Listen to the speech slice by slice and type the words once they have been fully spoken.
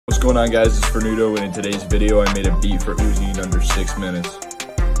going on, guys? It's FORNUTO, and in today's video I made a beat for Uzi in under 6 minutes.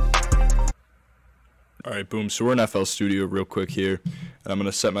 Alright, boom, so we're in FL Studio real quick here, and I'm going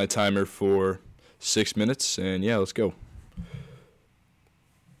to set my timer for 6 minutes, and yeah, let's go.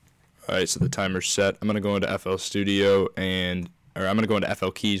 Alright, so the timer's set. I'm going to go into FL Studio, I'm going to go into FL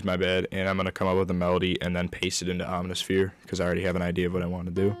Keys, my bad, and I'm going to come up with a melody and then paste it into Omnisphere, because I already have an idea of what I want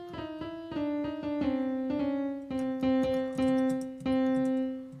to do.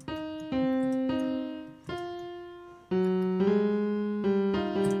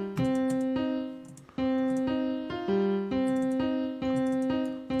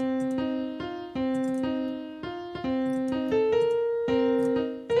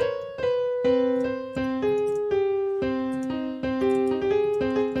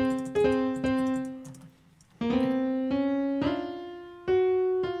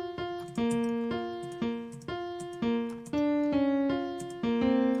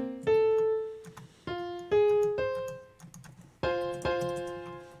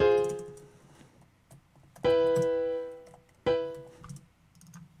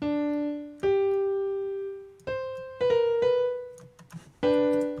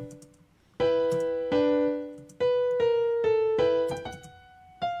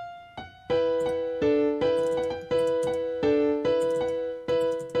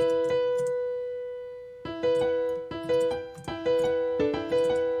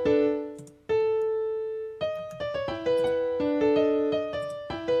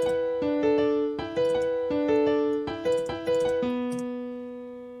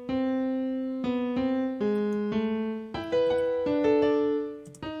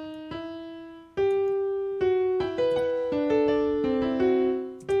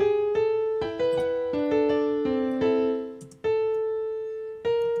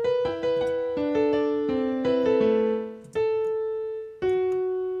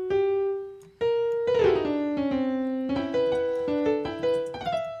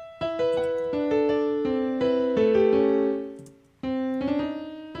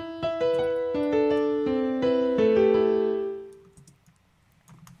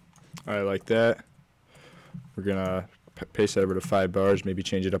 Alright, like that. We're gonna paste that over to 5 bars, maybe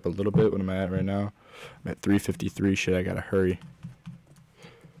change it up a little bit. What am I at right now? I'm at 353. Shit, I gotta hurry.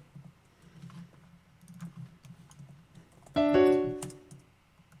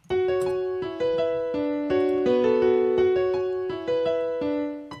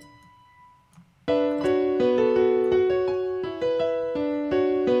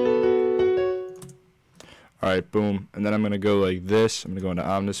 Alright, boom. And then I'm going to go like this. I'm going to go into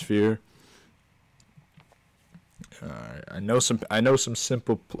Omnisphere. Alright, I know some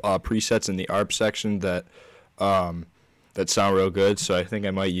simple presets in the ARP section that sound real good, so I think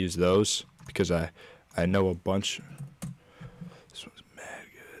I might use those because I know a bunch. This one's mad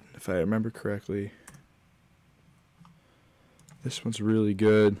good. If I remember correctly. This one's really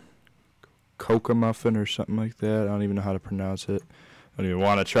good. Coca Muffin or something like that. I don't even know how to pronounce it. I don't even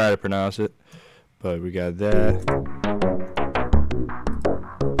want to try to pronounce it. But we got that.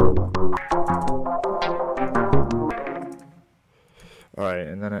 Alright,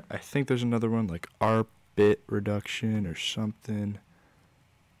 and then I think there's another one like ARP bit reduction or something.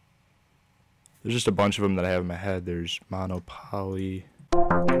 There's just a bunch of them that I have in my head. There's mono poly.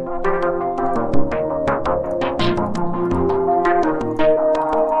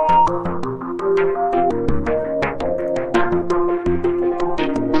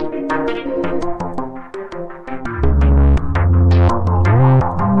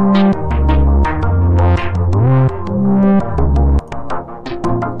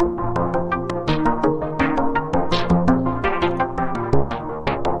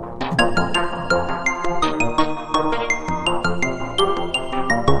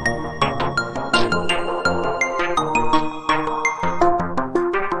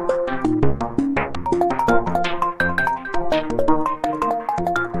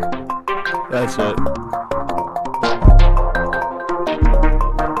 That's it.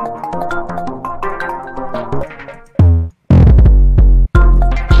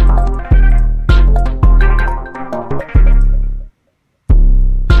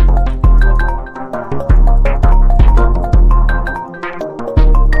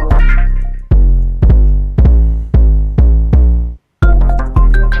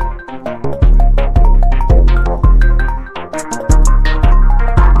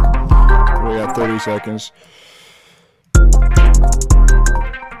 We got 30 seconds.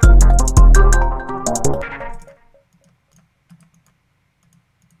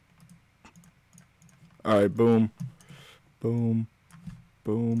 All right, boom, boom,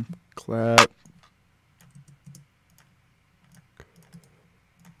 boom, clap.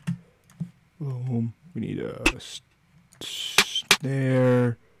 Boom. We need a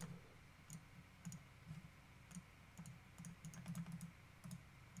snare.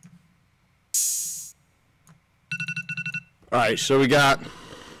 Alright, so we got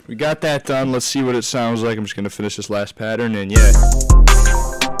that done. Let's see what it sounds like. I'm just gonna finish this last pattern and yeah.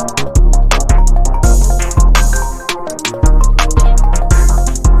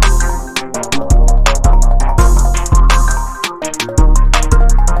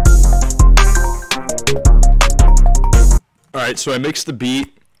 Alright, so I mixed the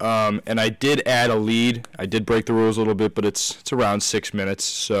beat, and I did add a lead. I did break the rules a little bit, but it's around 6 minutes.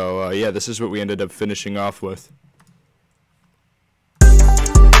 So yeah, this is what we ended up finishing off with.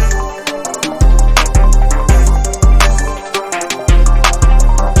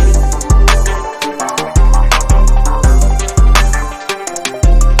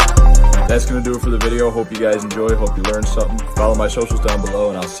 That's going to do it for the video. Hope you guys enjoy. Hope you learned something. Follow my socials down below,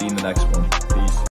 and I'll see you in the next one.